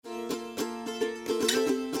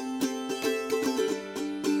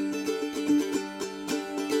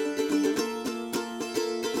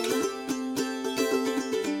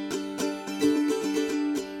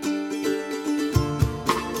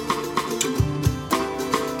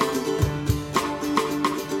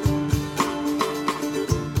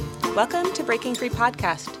Welcome to Breaking Free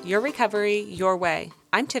Podcast, your recovery, your way.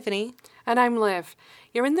 I'm Tiffany. And I'm Liv.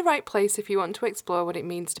 You're in the right place if you want to explore what it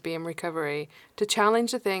means to be in recovery, to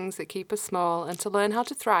challenge the things that keep us small, and to learn how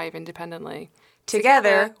to thrive independently.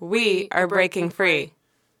 Together, we are breaking free.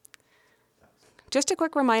 Just a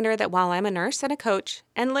quick reminder that while I'm a nurse and a coach,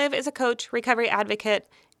 and Liv is a coach, recovery advocate,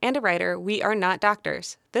 and a writer, we are not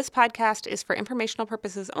doctors. This podcast is for informational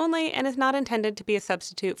purposes only and is not intended to be a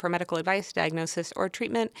substitute for medical advice, diagnosis, or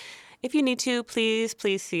treatment. If you need to, please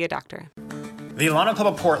see a doctor. The Alano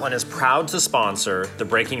Club of Portland is proud to sponsor the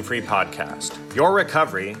Breaking Free podcast. Your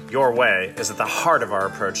recovery, your way, is at the heart of our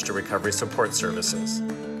approach to recovery support services.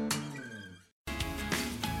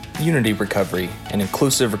 Unity Recovery, an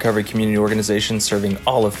inclusive recovery community organization serving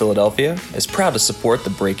all of Philadelphia, is proud to support the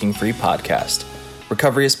Breaking Free podcast.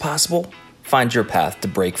 Recovery is possible. Find your path to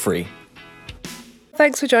break free.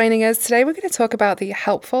 Thanks for joining us. Today we're going to talk about the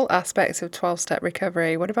helpful aspects of 12-step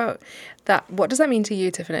recovery. What about that? What does that mean to you,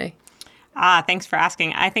 Tiffany? Thanks for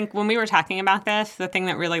asking. I think when we were talking about this, the thing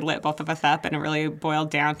that really lit both of us up and it really boiled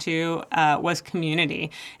down to was community.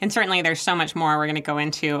 And certainly there's so much more we're going to go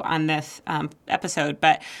into on this episode.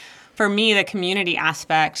 But for me, the community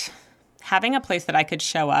aspect, having a place that I could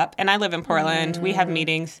show up, and I live in Portland, we have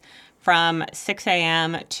meetings from 6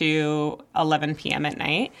 a.m. to 11 p.m. at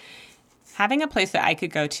night. Having a place that I could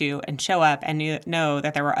go to and show up and know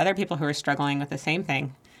that there were other people who were struggling with the same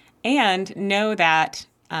thing, and know that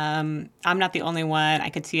I'm not the only one. I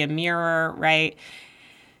could see a mirror, right?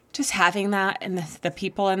 Just having that and the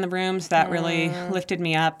people in the rooms that really lifted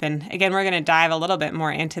me up. And again, we're going to dive a little bit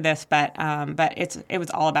more into this, but it was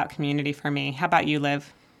all about community for me. How about you,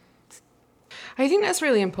 Liv? I think that's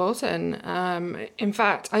really important. In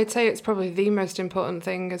fact, I'd say it's probably the most important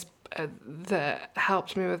thing that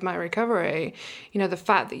helped me with my recovery. You know, the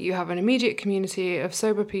fact that you have an immediate community of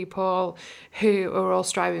sober people who are all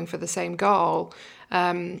striving for the same goal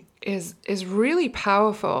is really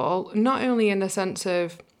powerful. Not only in the sense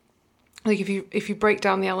of, like, if you break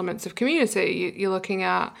down the elements of community, you're looking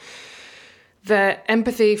at the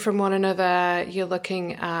empathy from one another. You're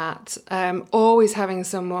looking at always having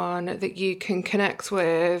someone that you can connect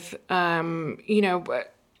with.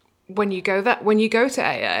 When you go to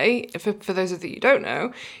AA, for those of you who don't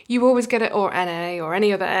know, you always get it, or NA or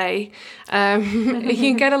any other A,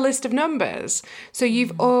 you get a list of numbers. So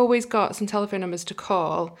you've always got some telephone numbers to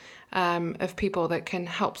call of people that can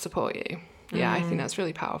help support you. Yeah, I think that's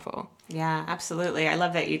really powerful. Yeah, absolutely. I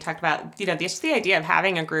love that you talked about, just the idea of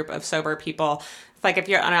having a group of sober people. It's like if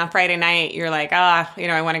you're on a Friday night, you're like, I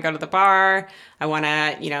want to go to the bar. I want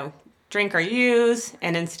to, drink or use.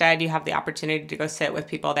 And instead you have the opportunity to go sit with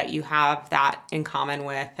people that you have that in common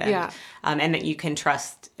with. And, and that you can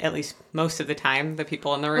trust, at least most of the time, the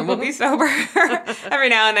people in the room will be sober. Every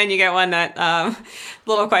now and then you get one that a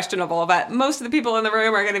little questionable, but most of the people in the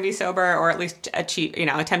room are going to be sober, or at least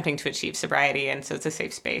attempting to achieve sobriety. And so it's a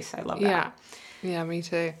safe space. I love that. Yeah, me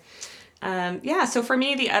too. So for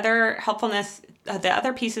me, the other helpfulness, the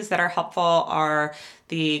other pieces that are helpful are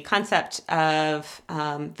the concept of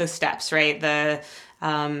the steps, right? The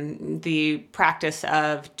practice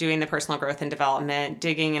of doing the personal growth and development,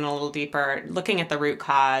 digging in a little deeper, looking at the root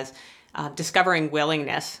cause, discovering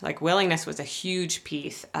willingness. Like, willingness was a huge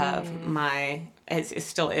piece of it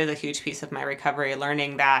still is a huge piece of my recovery,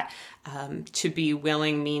 learning that to be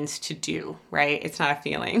willing means to do, right? It's not a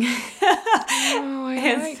feeling.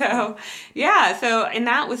 And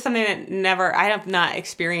that was something that I have not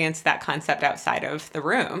experienced that concept outside of the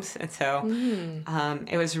rooms. And so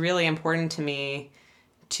it was really important to me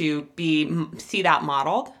to see that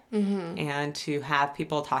modeled and to have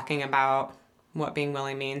people talking about what being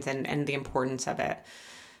willing means and the importance of it.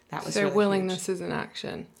 That was really willingness huge. is an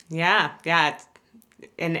action. Yeah.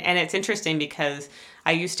 And it's interesting because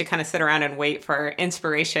I used to kind of sit around and wait for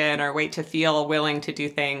inspiration or wait to feel willing to do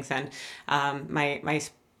things. And my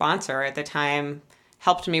sponsor at the time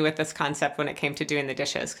helped me with this concept when it came to doing the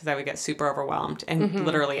dishes, because I would get super overwhelmed and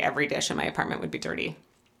literally every dish in my apartment would be dirty.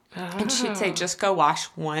 And she'd say, just go wash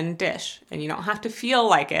one dish and you don't have to feel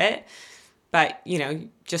like it. But,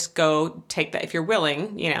 just go take that. If you're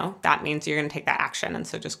willing, that means you're going to take that action. And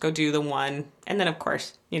so just go do the one. And then, of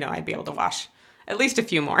course, I'd be able to wash at least a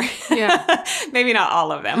few more. Yeah. Maybe not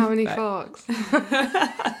all of them. How many forks?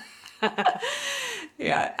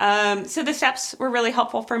 Yeah. So the steps were really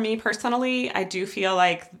helpful for me personally. I do feel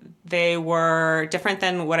like they were different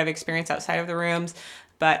than what I've experienced outside of the rooms,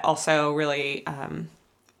 but also really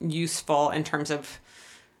useful in terms of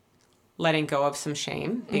letting go of some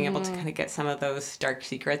shame, being able to kind of get some of those dark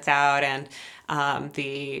secrets out, and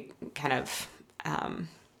the kind of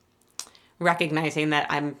recognizing that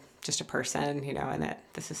I'm just a person, and that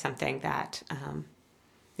this is something that,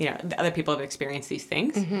 other people have experienced these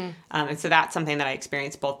things. And so that's something that I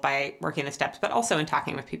experienced both by working the steps, but also in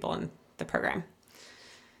talking with people in the program.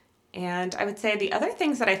 And I would say the other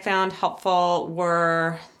things that I found helpful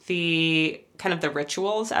were the kind of the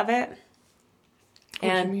rituals of it.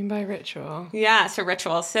 What do you mean by ritual? Yeah, so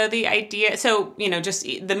rituals. So the idea, just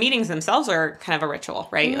the meetings themselves are kind of a ritual,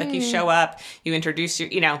 right? Like you show up, you introduce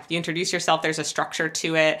yourself, there's a structure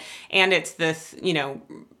to it. And it's this,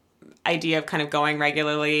 idea of kind of going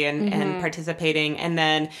regularly and participating. And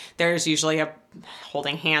then there's usually a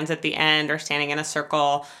holding hands at the end or standing in a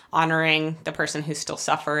circle, honoring the person who's still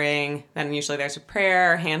suffering. Then usually there's a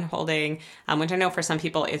prayer, hand holding, which I know for some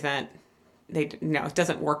people it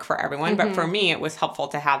doesn't work for everyone. But for me, it was helpful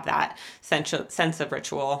to have that sense of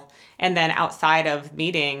ritual. And then outside of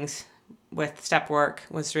meetings with step work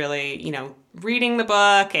was really, reading the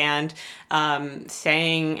book and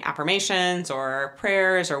saying affirmations or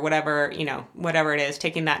prayers or whatever it is,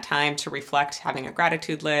 taking that time to reflect, having a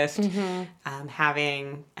gratitude list,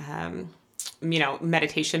 having,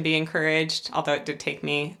 meditation be encouraged, although it did take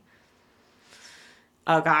me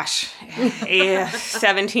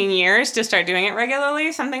 17 years to start doing it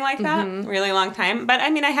regularly, something like that. Really long time. But I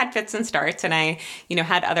had fits and starts, and I,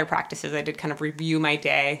 had other practices. I did kind of review my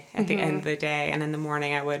day at the end of the day. And in the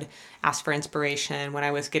morning, I would ask for inspiration. When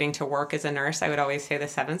I was getting to work as a nurse, I would always say the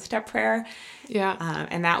 7-step prayer. Yeah.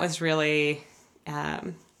 And that was really,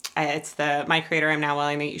 it's my Creator, I'm now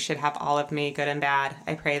willing that you should have all of me, good and bad.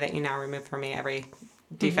 I pray that you now remove from me every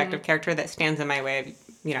defective character that stands in my way of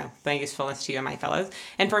my usefulness to you and my fellows.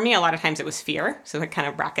 And for me, a lot of times it was fear. So I kind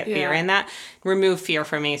of bracket fear in that. Remove fear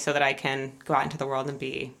from me so that I can go out into the world and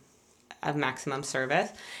be of maximum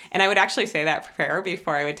service. And I would actually say that prayer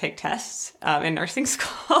before I would take tests in nursing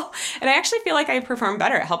school. And I actually feel like I performed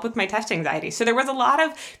better. It helped with my test anxiety. So there was a lot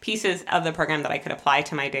of pieces of the program that I could apply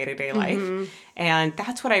to my day-to-day life. And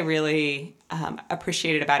that's what I really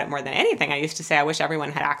appreciated about it more than anything. I used to say, I wish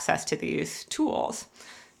everyone had access to these tools.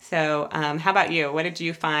 So how about you? What did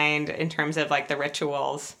you find in terms of like the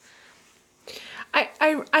rituals?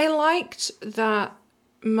 I liked that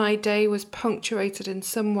my day was punctuated in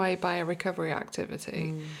some way by a recovery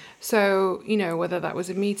activity. So, whether that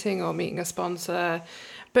was a meeting or meeting a sponsor,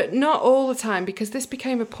 but not all the time, because this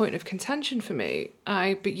became a point of contention for me.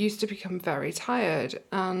 I used to become very tired.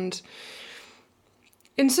 And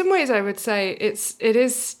in some ways, I would say it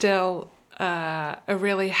is still a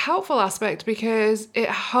really helpful aspect, because it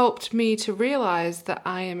helped me to realize that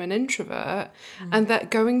I am an introvert and that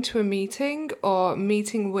going to a meeting or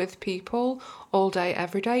meeting with people all day,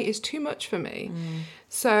 every day is too much for me.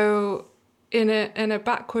 So in a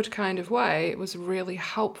backward kind of way, it was really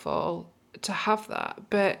helpful to have that.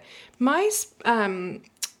 But my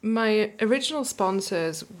original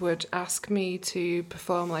sponsors would ask me to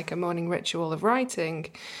perform like a morning ritual of writing.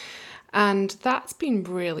 And that's been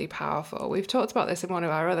really powerful. We've talked about this in one of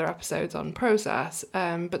our other episodes on process,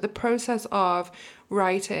 but the process of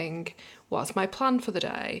writing, what's my plan for the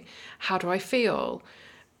day? How do I feel?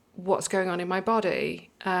 What's going on in my body?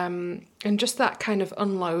 And just that kind of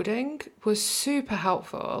unloading was super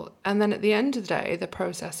helpful. And then at the end of the day, the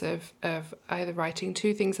process of either writing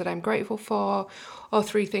 2 things that I'm grateful for or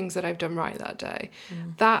 3 things that I've done right that day.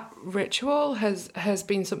 That ritual has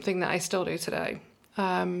been something that I still do today.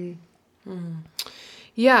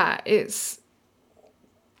 Yeah, it's,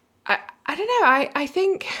 I don't know. I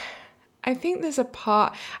think there's a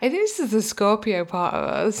part, I think this is the Scorpio part of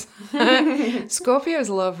us. Scorpios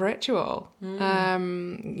love ritual.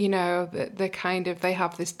 The kind of, they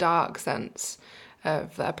have this dark sense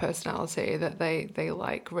of their personality that they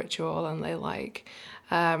like ritual, and they like,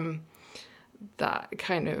 that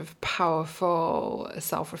kind of powerful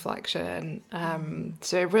self-reflection.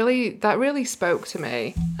 So that really spoke to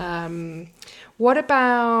me. What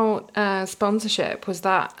about sponsorship? Was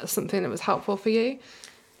that something that was helpful for you?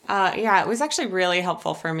 Yeah, it was actually really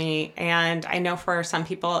helpful for me. And I know for some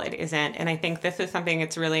people it isn't. And I think this is something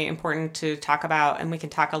that's really important to talk about. And we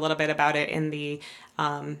can talk a little bit about it in the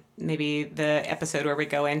maybe the episode where we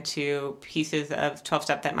go into pieces of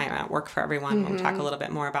 12-step that might not work for everyone. We'll talk a little bit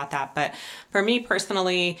more about that. But for me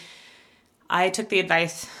personally, I took the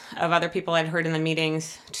advice of other people I'd heard in the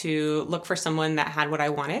meetings to look for someone that had what I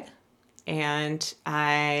wanted. And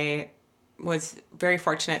I was very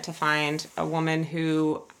fortunate to find a woman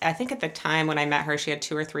who, I think at the time when I met her, she had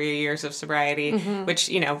 2 or 3 years of sobriety, which,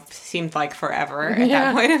 seemed like forever at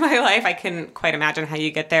that point in my life. I couldn't quite imagine how you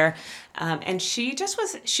get there. And she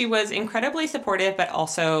was incredibly supportive, but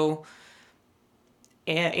also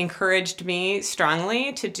encouraged me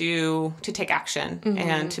strongly to take action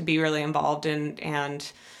and to be really involved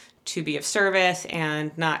and to be of service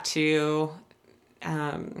and not to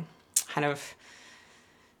kind of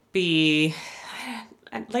be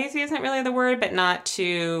lazy isn't really the word, but not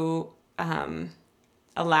to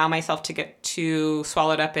allow myself to get too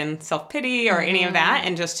swallowed up in self-pity or any of that,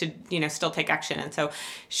 and just to, still take action. And so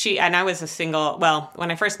I was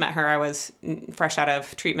when I first met her, I was fresh out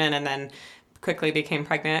of treatment and then quickly became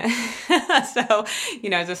pregnant. So,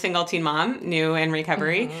 as a single teen mom, new in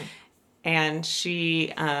recovery, and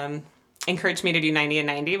she encouraged me to do 90 and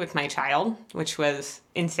 90 with my child, which was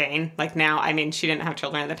insane. Like now, she didn't have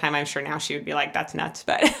children at the time. I'm sure now she would be like, that's nuts.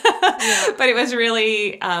 But, but it was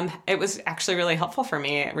really, it was actually really helpful for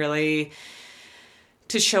me. It really,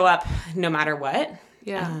 to show up no matter what,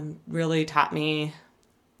 really taught me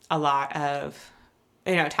a lot of,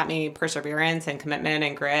 taught me perseverance and commitment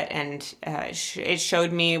and grit. And it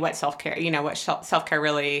showed me what self-care, what self-care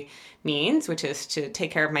really means, which is to take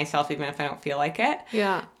care of myself even if I don't feel like it.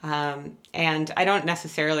 Yeah. And I don't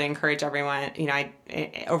necessarily encourage everyone,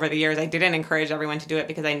 over the years, I didn't encourage everyone to do it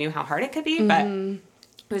because I knew how hard it could be, but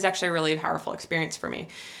it was actually a really powerful experience for me.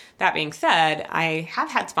 That being said, I have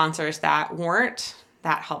had sponsors that weren't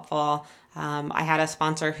that helpful. I had a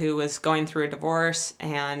sponsor who was going through a divorce,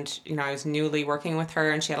 and, I was newly working with her,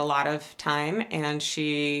 and she had a lot of time, and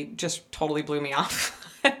she just totally blew me off.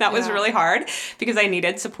 That was really hard because I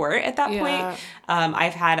needed support at that point.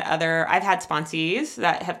 I've had sponsees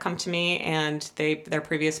that have come to me, and their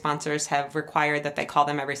previous sponsors have required that they call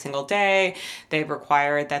them every single day. They've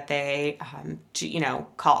required that they,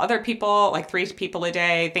 call other people, like 3 people a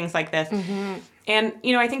day, things like this. And,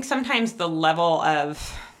 I think sometimes the level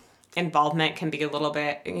of involvement can be a little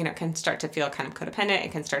bit, can start to feel kind of codependent.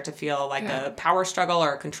 It can start to feel like a power struggle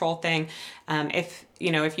or a control thing.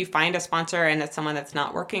 If you find a sponsor and it's someone that's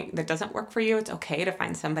not working, that doesn't work for you, it's okay to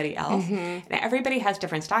find somebody else. And everybody has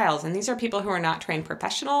different styles. And these are people who are not trained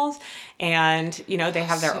professionals, and, they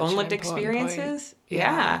have their own lived experiences.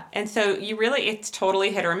 Yeah. And so it's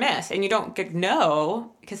totally hit or miss, and you don't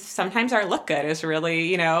know, because sometimes our look good is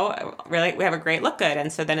really, really, we have a great look good. And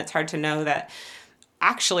so then it's hard to know that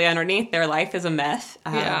actually underneath their life is a mess.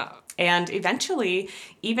 And eventually,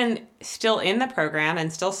 even still in the program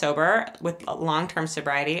and still sober with long-term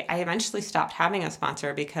sobriety, I eventually stopped having a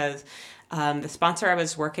sponsor because the sponsor I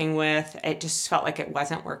was working with, it just felt like it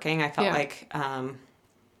wasn't working. I felt like, I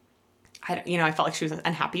felt like she was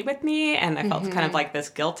unhappy with me, and I felt kind of like this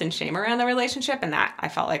guilt and shame around the relationship, and that I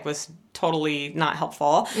felt like was totally not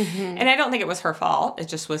helpful. And I don't think it was her fault. It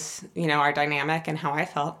just was, our dynamic and how I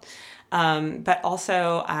felt. But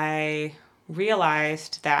also I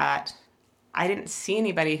realized that I didn't see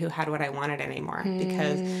anybody who had what I wanted anymore,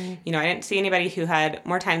 because, I didn't see anybody who had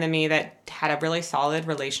more time than me that had a really solid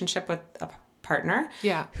relationship with a partner,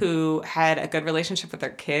 who had a good relationship with their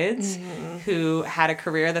kids, who had a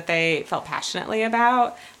career that they felt passionately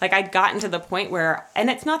about. Like, I'd gotten to the point where, and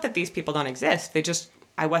it's not that these people don't exist,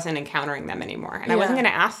 I wasn't encountering them anymore. And I wasn't going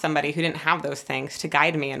to ask somebody who didn't have those things to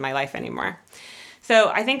guide me in my life anymore. So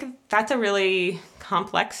I think that's a really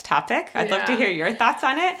complex topic. I'd love to hear your thoughts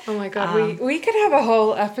on it. Oh my God, we could have a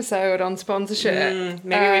whole episode on sponsorship.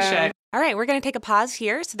 Maybe we should. All right, we're going to take a pause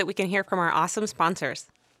here so that we can hear from our awesome sponsors.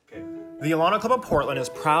 The Alano Club of Portland is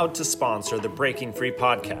proud to sponsor the Breaking Free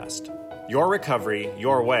podcast. Your recovery,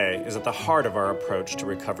 your way is at the heart of our approach to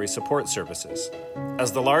recovery support services.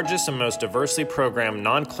 As the largest and most diversely programmed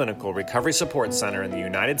non-clinical recovery support center in the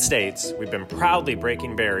United States, we've been proudly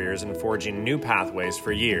breaking barriers and forging new pathways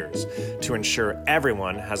for years to ensure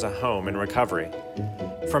everyone has a home in recovery.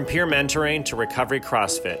 From peer mentoring to recovery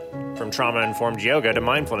CrossFit, from trauma-informed yoga to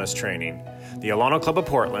mindfulness training, the Alano Club of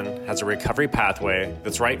Portland has a recovery pathway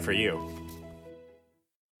that's right for you.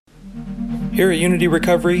 Here at Unity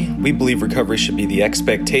Recovery, we believe recovery should be the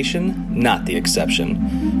expectation, not the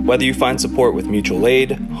exception. Whether you find support with mutual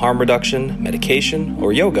aid, harm reduction, medication,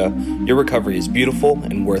 or yoga, your recovery is beautiful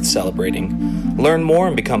and worth celebrating. Learn more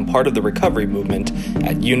and become part of the recovery movement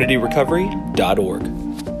at unityrecovery.org.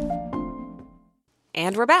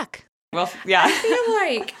 And we're back. Well, yeah.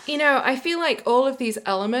 I feel like all of these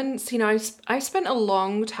elements, I spent a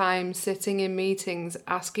long time sitting in meetings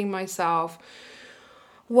asking myself,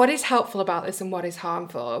 what is helpful about this and what is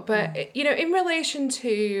harmful? But, in relation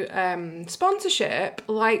to sponsorship,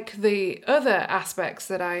 like the other aspects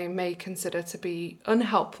that I may consider to be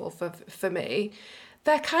unhelpful for me,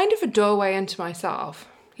 they're kind of a doorway into myself,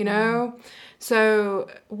 So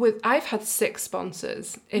I've had 6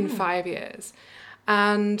 sponsors in 5 years.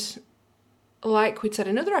 And like we'd said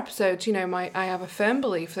in other episodes, I have a firm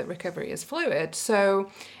belief that recovery is fluid.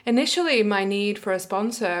 So initially my need for a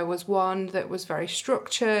sponsor was one that was very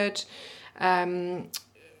structured,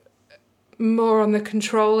 more on the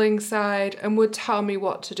controlling side and would tell me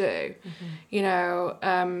what to do. You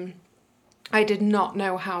know, I did not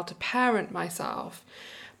know how to parent myself,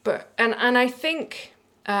 but I think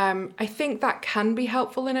that can be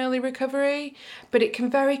helpful in early recovery, but it can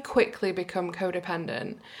very quickly become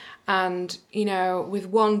codependent. And, you know, with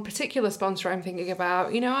one particular sponsor I'm thinking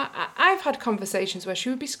about, you know, I've had conversations where she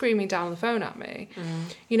would be screaming down the phone at me,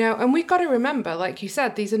 you know, and we've got to remember, like you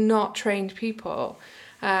said, these are not trained people.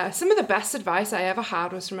 Some of the best advice I ever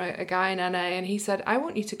had was from a guy in NA, and he said, I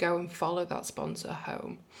want you to go and follow that sponsor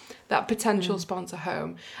home, that potential sponsor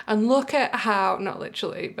home, and look at how, not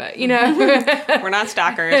literally, but, you know. We're not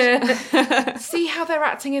stalkers. See how they're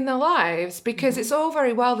acting in their lives, because it's all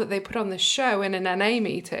very well that they put on this show in an NA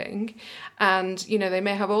meeting, and, you know, they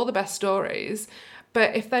may have all the best stories,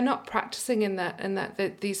 but if they're not practicing in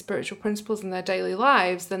these spiritual principles in their daily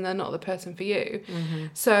lives, then they're not the person for you.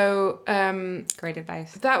 So great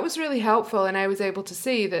advice. That was really helpful, and I was able to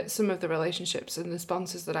see that some of the relationships and the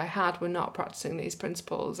sponsors that I had were not practicing these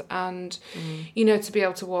principles, and you know, to be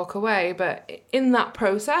able to walk away. But in that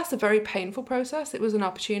process, a very painful process, it was an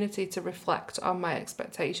opportunity to reflect on my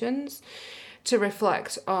expectations, to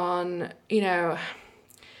reflect on, you know,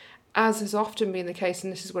 as has often been the case,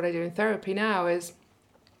 and this is what I do in therapy now, is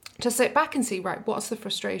to sit back and see, right, what's the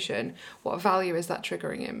frustration? What value is that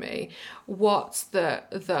triggering in me? What's the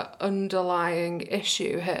underlying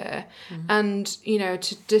issue here? And, you know,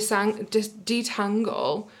 to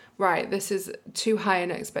detangle, right, this is too high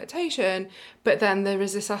an expectation, but then there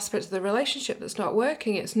is this aspect of the relationship that's not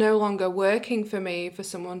working. It's no longer working for me for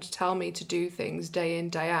someone to tell me to do things day in,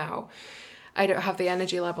 day out. I don't have the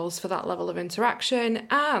energy levels for that level of interaction,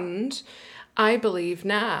 and I believe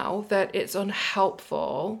now that it's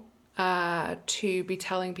unhelpful to be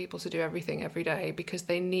telling people to do everything every day, because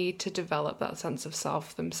they need to develop that sense of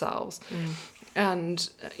self themselves. And,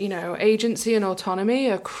 you know, agency and autonomy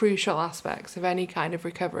are crucial aspects of any kind of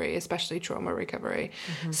recovery, especially trauma recovery.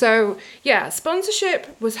 So, yeah,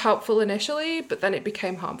 sponsorship was helpful initially, but then it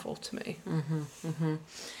became harmful to me.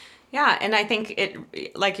 Yeah, and I think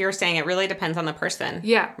it, like you're saying, it really depends on the person.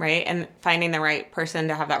 Yeah. Right? And finding the right person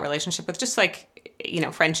to have that relationship with, just like, you know,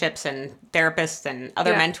 friendships and therapists and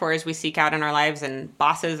other mentors we seek out in our lives, and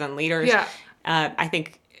bosses and leaders. Yeah. I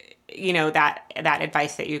think, you know, that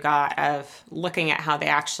advice that you got of looking at how they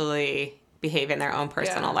actually behave in their own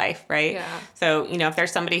personal life, right? Yeah. So, you know, if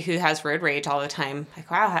there's somebody who has road rage all the time, like,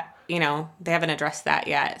 wow, you know, they haven't addressed that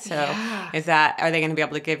yet. So are they going to be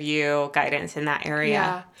able to give you guidance in that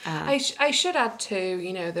area? Yeah. I should add too,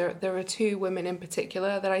 you know, there are two women in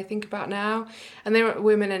particular that I think about now, and they were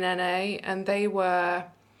women in NA, and they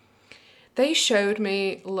showed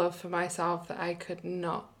me love for myself that I could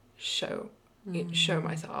not show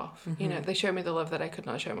myself. You know, they showed me the love that I could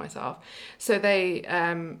not show myself. So they,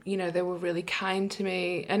 you know, they were really kind to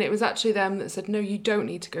me, and it was actually them that said, no, you don't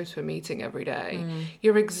need to go to a meeting every day.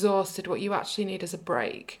 You're exhausted. What you actually need is a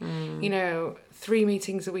break. You know, 3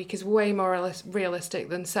 meetings a week is way more realistic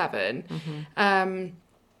than 7.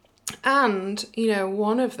 And, you know,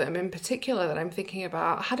 one of them in particular that I'm thinking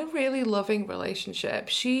about had a really loving relationship.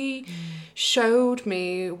 She showed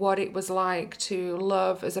me what it was like to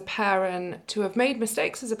love as a parent, to have made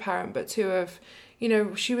mistakes as a parent, but to have, you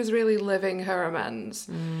know, she was really living her amends.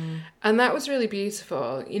 And that was really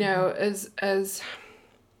beautiful. You know, as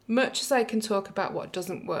much as I can talk about what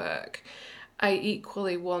doesn't work, I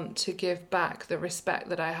equally want to give back the respect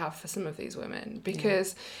that I have for some of these women,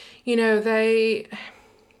 because, you know, they...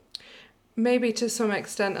 maybe to some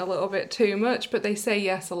extent a little bit too much, but they say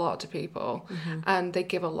yes a lot to people, and they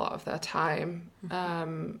give a lot of their time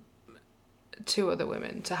to other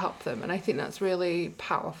women to help them, and I think that's really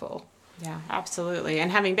powerful. Yeah, absolutely. And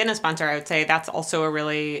having been a sponsor, I would say that's also a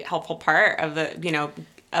really helpful part of the, you know,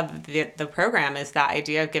 of the program, is that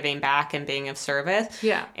idea of giving back and being of service.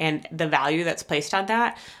 Yeah. And the value that's placed on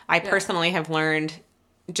that. I personally have learned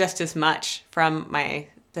just as much from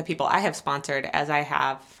the people I have sponsored as I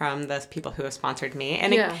have from the people who have sponsored me.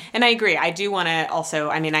 And and I agree. I do want to also,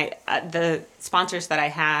 I mean, the sponsors that I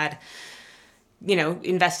had, you know,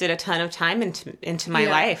 invested a ton of time into my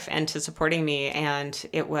life and to supporting me. And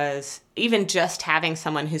it was even just having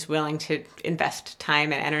someone who's willing to invest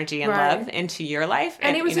time and energy and love into your life.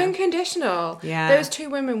 And it was unconditional. Yeah. Those two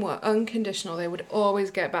women were unconditional. They would always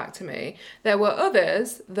get back to me. There were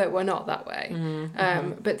others that were not that way.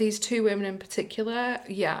 But these two women in particular,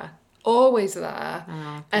 always there.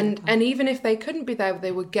 Oh, and even if they couldn't be there,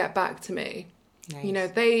 they would get back to me. Nice. You know,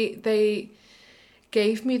 they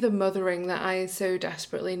gave me the mothering that I so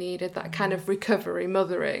desperately needed, that kind of recovery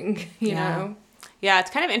mothering, you know. Yeah,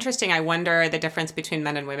 it's kind of interesting. I wonder the difference between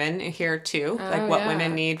men and women here too, like what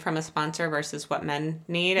women need from a sponsor versus what men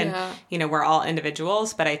need. And, we're all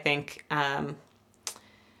individuals, but I think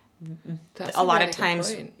That's a lot really of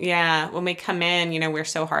times, when we come in, we're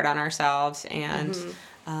so hard on ourselves and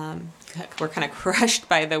we're kind of crushed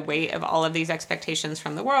by the weight of all of these expectations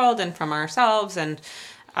from the world and from ourselves and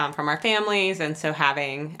from our families. And so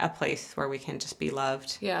having a place where we can just be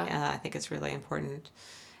loved, I think is really important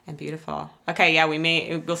and beautiful. Okay,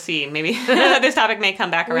 we'll see. Maybe this topic may come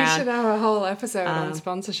back around. We should have a whole episode on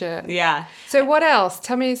sponsorship. Yeah. So what else?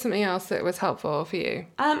 Tell me something else that was helpful for you.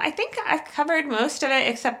 I think I've covered most of it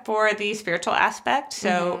except for the spiritual aspect.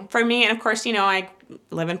 So for me, and of course, I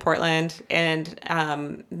live in Portland, and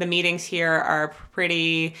the meetings here are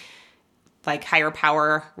pretty like higher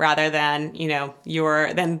power rather than,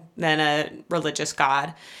 than a religious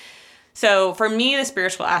God. So for me, the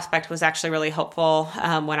spiritual aspect was actually really helpful.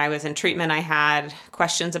 When I was in treatment, I had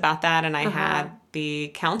questions about that, and I had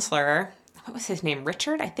the counselor, what was his name?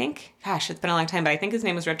 Richard, I think? Gosh, it's been a long time, but I think his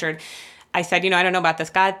name was Richard. I said, I don't know about this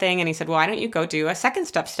God thing. And he said, well, why don't you go do a second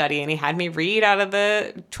step study? And he had me read out of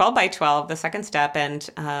the 12 by 12, the second step. And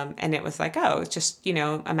it was like, it's just,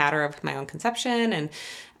 a matter of my own conception and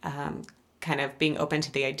kind of being open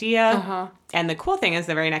to the idea. And the cool thing is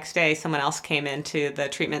the very next day, someone else came into the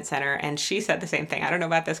treatment center and she said the same thing. I don't know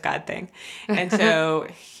about this God thing. And so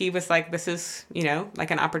he was like, this is, like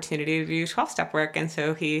an opportunity to do 12-step work. And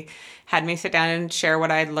so he had me sit down and share what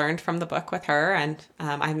I'd learned from the book with her. And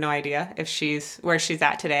I have no idea if where she's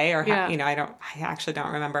at today or, I actually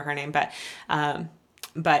don't remember her name, but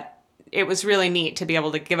it was really neat to be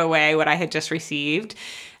able to give away what I had just received.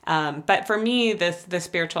 But for me, the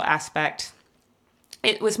spiritual aspect,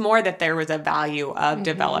 it was more that there was a value of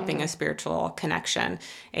developing a spiritual connection.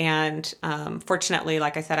 And fortunately,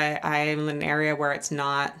 like I said, I'm in an area where it's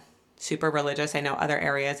not super religious. I know other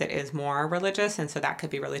areas it is more religious. And so that could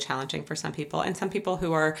be really challenging for some people. And some people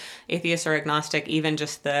who are atheists or agnostic, even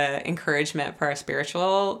just the encouragement for a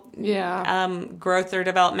spiritual growth or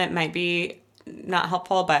development might be not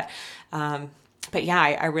helpful. But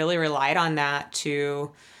I really relied on that to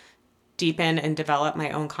deepen and develop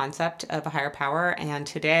my own concept of a higher power. And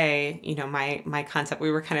today, my concept,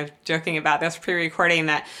 we were kind of joking about this pre-recording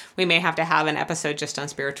that we may have to have an episode just on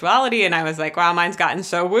spirituality. And I was like, wow, mine's gotten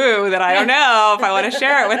so woo that I don't know if I want to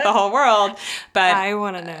share it with the whole world. But I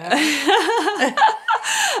want to know.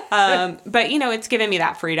 But it's given me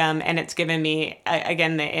that freedom, and it's given me,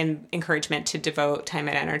 again, the encouragement to devote time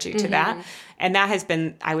and energy to that. And that has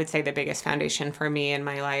been, I would say, the biggest foundation for me in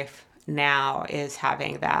my life now is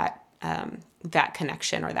having that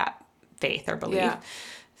connection or that faith or belief. Yeah.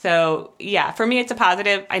 So for me, it's a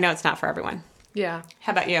positive. I know it's not for everyone. Yeah.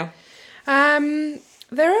 How about you?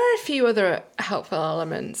 There are a few other helpful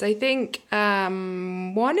elements. I think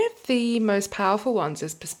one of the most powerful ones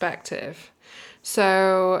is perspective.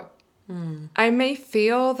 So I may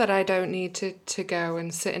feel that I don't need to go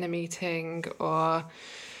and sit in a meeting or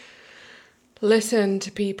listen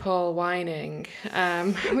to people whining,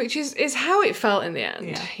 which is how it felt in the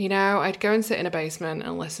end. Yeah. I'd go and sit in a basement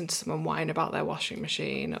and listen to someone whine about their washing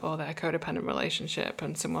machine or their codependent relationship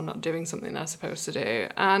and someone not doing something they're supposed to do.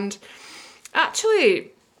 And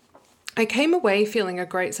actually, I came away feeling a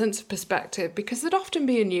great sense of perspective because there'd often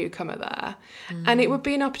be a newcomer there. And it would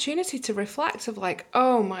be an opportunity to reflect of like,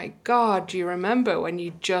 oh my God, do you remember when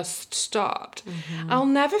you just stopped? I'll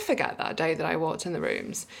never forget that day that I walked in the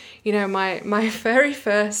rooms. My very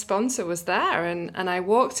first sponsor was there and I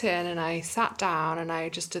walked in and I sat down and I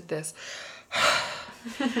just did this.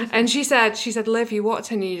 And she said, Liv, you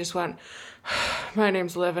walked in and you just went, my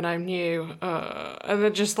name's Liv and I'm new. And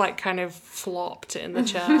then just like kind of flopped in the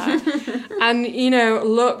chair and,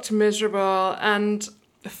 looked miserable and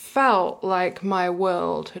felt like my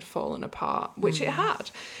world had fallen apart, which it had.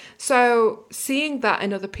 So seeing that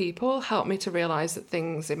in other people helped me to realize that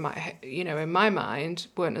things in my mind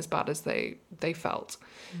weren't as bad as they felt.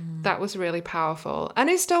 That was really powerful and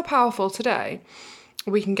it's still powerful today.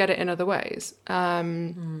 We can get it in other ways.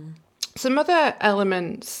 Some other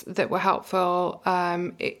elements that were helpful,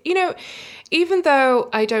 even though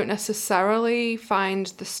I don't necessarily find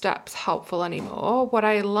the steps helpful anymore, what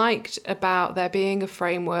I liked about there being a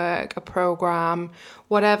framework, a program,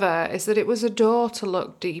 whatever, is that it was a door to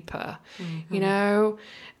look deeper,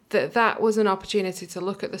 that was an opportunity to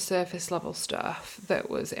look at the surface level stuff that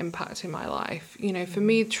was impacting my life. For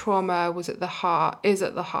me, trauma is at the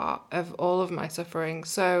heart of all of my suffering.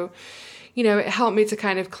 So, it helped me to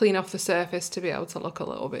kind of clean off the surface to be able to look a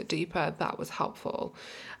little bit deeper. That was helpful.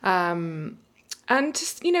 And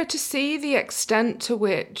just, to see the extent to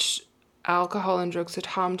which alcohol and drugs had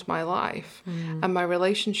harmed my life and my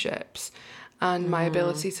relationships and my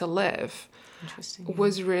ability to live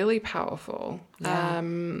was really powerful. That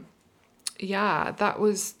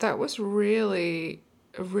was really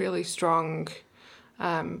really strong,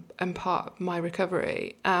 and part of my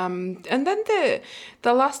recovery. And then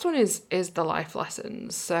the last one is the life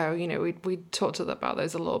lessons. So, you know, we talked about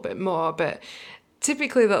those a little bit more, but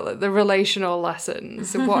typically the relational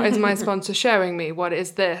lessons. What is my sponsor showing me? What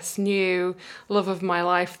is this new love of my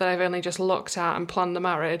life that I've only just looked at and planned the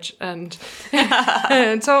marriage and,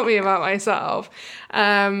 and taught me about myself?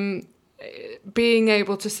 Being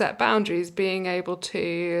able to set boundaries, being able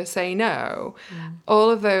to say no,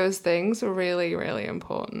 all of those things are really, really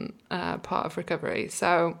important part of recovery.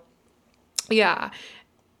 So, yeah,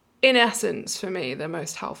 in essence, for me, the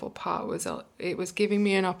most helpful part was it was giving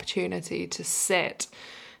me an opportunity to sit,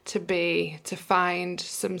 to be, to find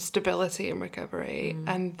some stability in recovery,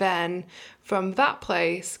 and then from that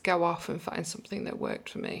place, go off and find something that worked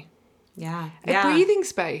for me. Yeah. A breathing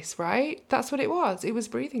space, right? That's what it was. It was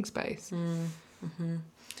breathing space. Mm-hmm.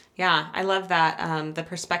 Yeah, I love that. The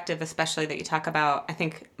perspective, especially that you talk about. I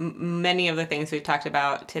think many of the things we've talked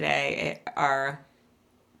about today are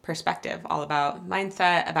perspective, all about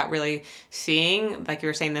mindset, about really seeing, like you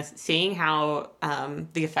were saying, seeing how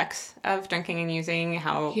the effects of drinking and using,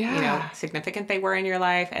 how you know, significant they were in your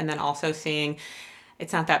life, and then also seeing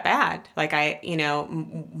it's not that bad. Like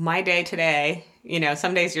my day today, you know,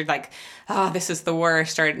 some days you're like, oh, this is the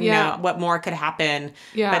worst, or, you know, what more could happen?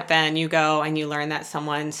 Yeah. But then you go and you learn that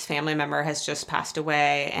someone's family member has just passed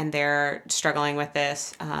away and they're struggling with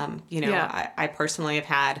this. I personally have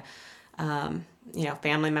had,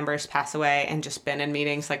 family members pass away and just been in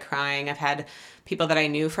meetings like crying. I've had people that I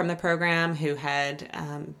knew from the program who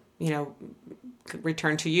had,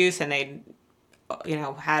 returned to use, and they,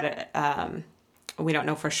 had we don't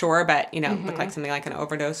know for sure, but, looked like something like an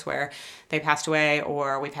overdose where they passed away,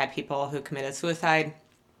 or we've had people who committed suicide,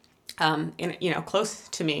 close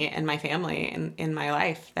to me and my family in my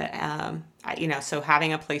life that, so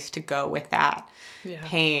having a place to go with that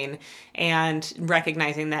pain and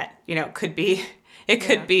recognizing that, it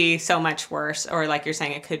could be so much worse, or like you're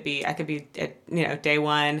saying, I could be at, day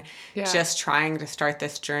one, just trying to start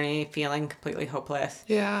this journey, feeling completely hopeless.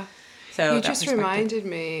 Yeah. So you just reminded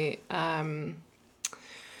me,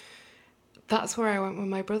 that's where I went when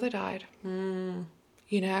my brother died.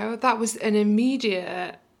 That was an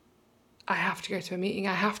immediate, I have to go to a meeting.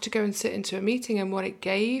 I have to go and sit into a meeting. And what it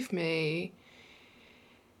gave me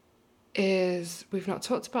is, we've not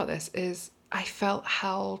talked about this, is I felt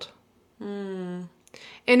held. In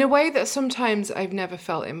a way that sometimes I've never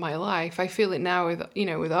felt in my life. I feel it now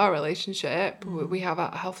with our relationship. We have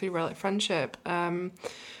a healthy friendship. But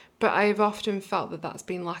I've often felt that that's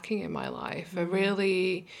been lacking in my life. I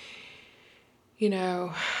really...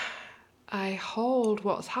 I hold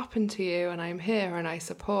what's happened to you, and I'm here and I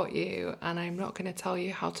support you, and I'm not going to tell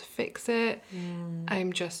you how to fix it.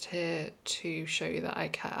 I'm just here to show you that I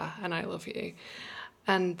care and I love you.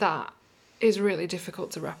 And that is really difficult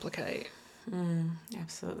to replicate.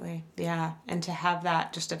 Absolutely. Yeah. And to have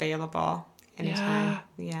that just available anytime.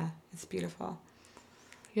 Yeah. It's beautiful.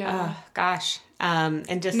 Yeah. Oh, gosh.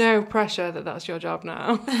 And just no pressure that's your job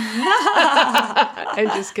now. I'm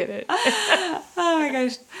just kidding. Oh my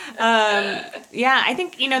gosh. I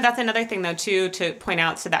think, that's another thing though, too, to point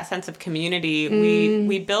out. So that sense of community,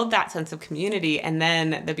 we build that sense of community. And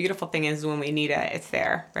then the beautiful thing is when we need it, it's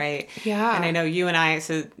there. Right. Yeah. And I know you and I,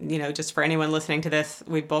 so, just for anyone listening to this,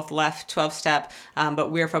 we both left 12-step, but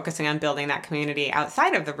we're focusing on building that community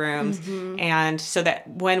outside of the rooms. And so that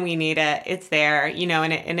when we need it, it's there,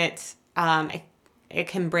 and it's, it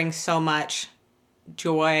can bring so much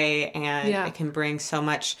joy, and it can bring so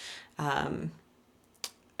much,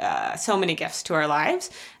 so many gifts to our lives.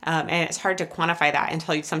 And it's hard to quantify that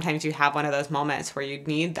until sometimes you have one of those moments where you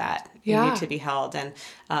need that. You need to be held, and,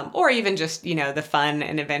 or even just, the fun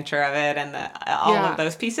and adventure of it and all of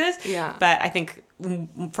those pieces. Yeah. But I think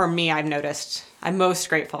for me, I've noticed I'm most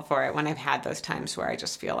grateful for it when I've had those times where I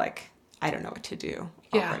just feel like I don't know what to do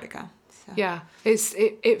or where to go. So. Yeah.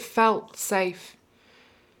 It felt safe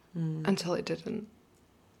until it didn't.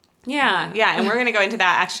 Yeah. And we're going to go into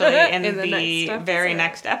that actually in the very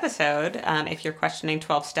next episode, if you're questioning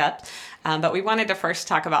 12 steps. But we wanted to first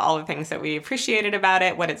talk about all the things that we appreciated about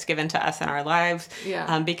it, what it's given to us in our lives.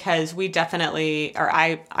 Yeah. Because we definitely, or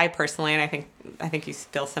I personally, and I think you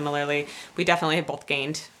feel similarly, we definitely have both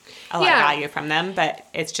gained a lot of value from them. But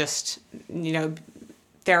it's just,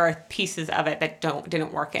 there are pieces of it that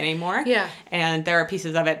didn't work anymore. Yeah. And there are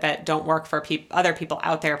pieces of it that don't work for other people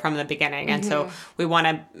out there from the beginning. And so we want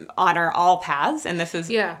to honor all paths. And this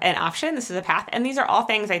is an option. This is a path. And these are all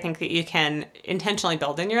things I think that you can intentionally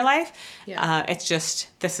build in your life. Yeah. It's just,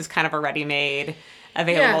 this is kind of a ready-made,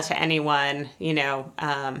 available to anyone.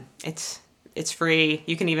 It's free.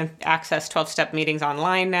 You can even access 12-step meetings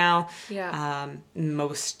online now. Yeah.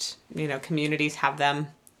 Most, communities have them.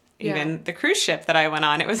 Even the cruise ship that I went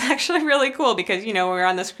on, it was actually really cool because, we were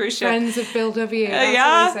on this cruise ship. Friends of Bill W.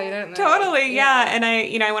 That's what they say, don't they? Totally. Yeah. And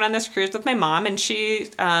I went on this cruise with my mom, and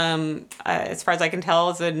she, as far as I can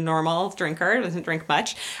tell, is a normal drinker, doesn't drink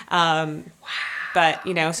much. Wow. But,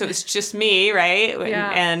 so it was just me, right?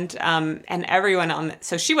 Yeah. And everyone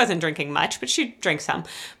so she wasn't drinking much, but she drank some.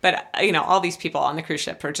 But, all these people on the cruise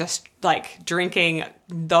ship were just like drinking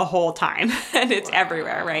the whole time. And it's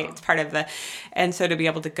everywhere, right? It's part of and so to be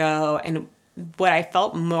able to go, and what I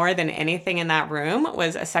felt more than anything in that room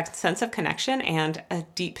was a sense of connection and a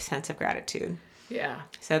deep sense of gratitude. Yeah.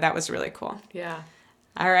 So that was really cool. Yeah.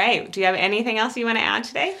 All right. Do you have anything else you want to add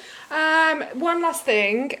today? One last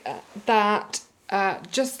thing that...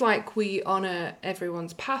 just like we honor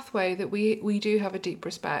everyone's pathway, that we do have a deep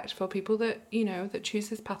respect for people that, that choose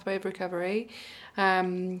this pathway of recovery.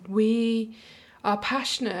 We are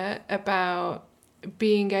passionate about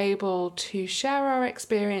being able to share our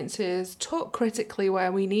experiences, talk critically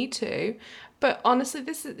where we need to. But honestly,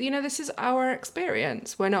 this is our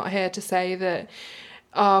experience. We're not here to say that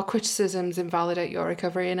our criticisms invalidate your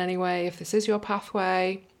recovery in any way. If this is your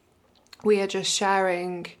pathway, we are just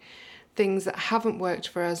sharing things that haven't worked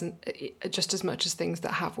for us, and just as much as things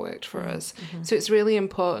that have worked for us. Mm-hmm. So it's really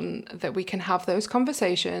important that we can have those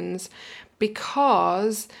conversations,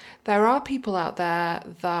 because there are people out there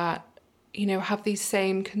that, have these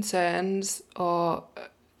same concerns or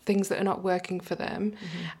things that are not working for them.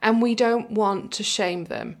 Mm-hmm. And we don't want to shame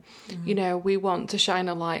them. Mm-hmm. We want to shine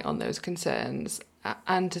a light on those concerns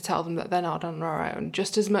and to tell them that they're not on their own.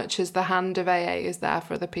 Just as much as the hand of AA is there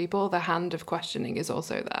for other people, the hand of questioning is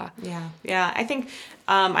also there. Yeah. I think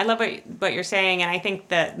I love what you're saying, and I think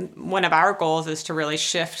that one of our goals is to really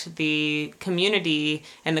shift the community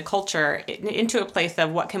and the culture into a place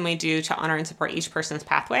of what can we do to honor and support each person's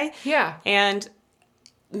pathway. Yeah. And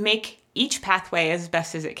make each pathway as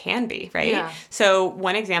best as it can be, right? Yeah. So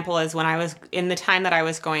one example is when I was, in the time that I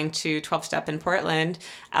was going to 12-Step in Portland,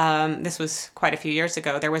 this was quite a few years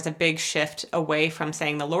ago, there was a big shift away from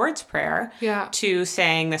saying the Lord's Prayer to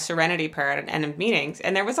saying the Serenity Prayer at the end of meetings.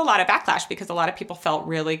 And there was a lot of backlash because a lot of people felt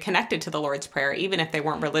really connected to the Lord's Prayer, even if they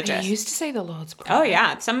weren't religious. I used to say the Lord's Prayer. Oh,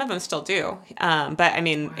 yeah. Some of them still do. But I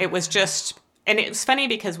mean, It was just, and it was funny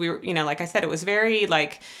because we were, like I said, it was very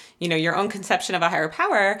like, your own conception of a higher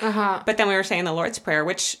power. Uh-huh. But then we were saying the Lord's Prayer,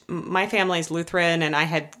 which my family's Lutheran, and I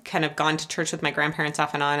had kind of gone to church with my grandparents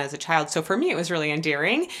off and on as a child. So for me, it was really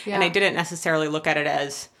endearing. Yeah. And I didn't necessarily look at it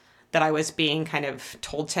as that I was being kind of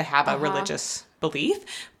told to have a religious belief.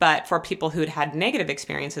 But for people who'd had negative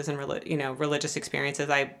experiences and, religious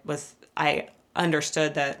experiences, I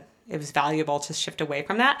understood that it was valuable to shift away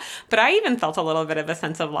from that. But I even felt a little bit of a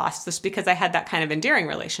sense of loss just because I had that kind of endearing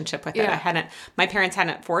relationship with it. My parents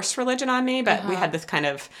hadn't forced religion on me, but we had this kind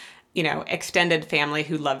of, extended family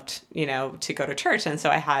who loved, to go to church. And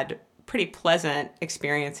so I had pretty pleasant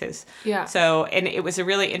experiences. Yeah. So, and it was a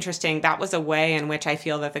really interesting, that was a way in which I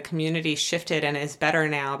feel that the community shifted and is better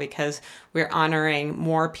now because we're honoring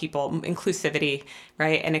more people, inclusivity,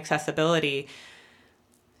 right, and accessibility.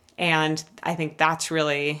 And I think that's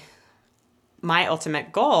really my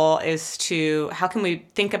ultimate goal, is to, how can we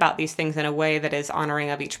think about these things in a way that is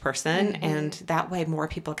honoring of each person? Mm-hmm. And that way more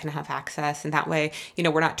people can have access. And that way,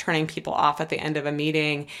 we're not turning people off at the end of a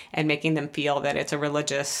meeting and making them feel that it's a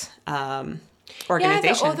religious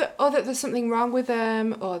organization. Yeah, or that there's something wrong with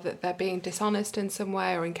them, or that they're being dishonest in some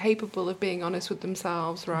way or incapable of being honest with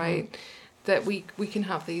themselves, right? Mm-hmm. That we can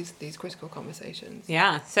have these critical conversations.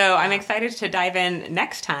 Yeah. So I'm excited to dive in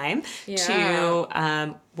next time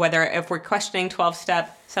to whether, if we're questioning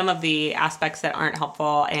 12-step, some of the aspects that aren't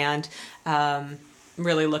helpful, and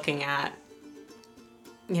really looking at,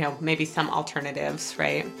 maybe some alternatives,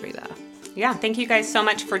 right? Yeah. Thank you guys so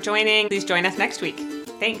much for joining. Please join us next week.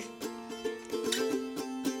 Thanks.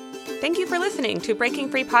 Thank you for listening to Breaking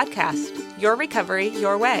Free Podcast, your recovery,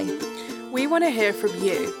 your way. We want to hear from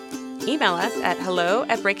you. Email us at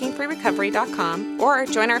hello@breakingfreerecovery.com or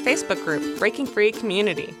join our Facebook group, Breaking Free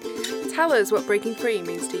Community. Tell us what breaking free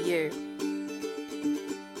means to you.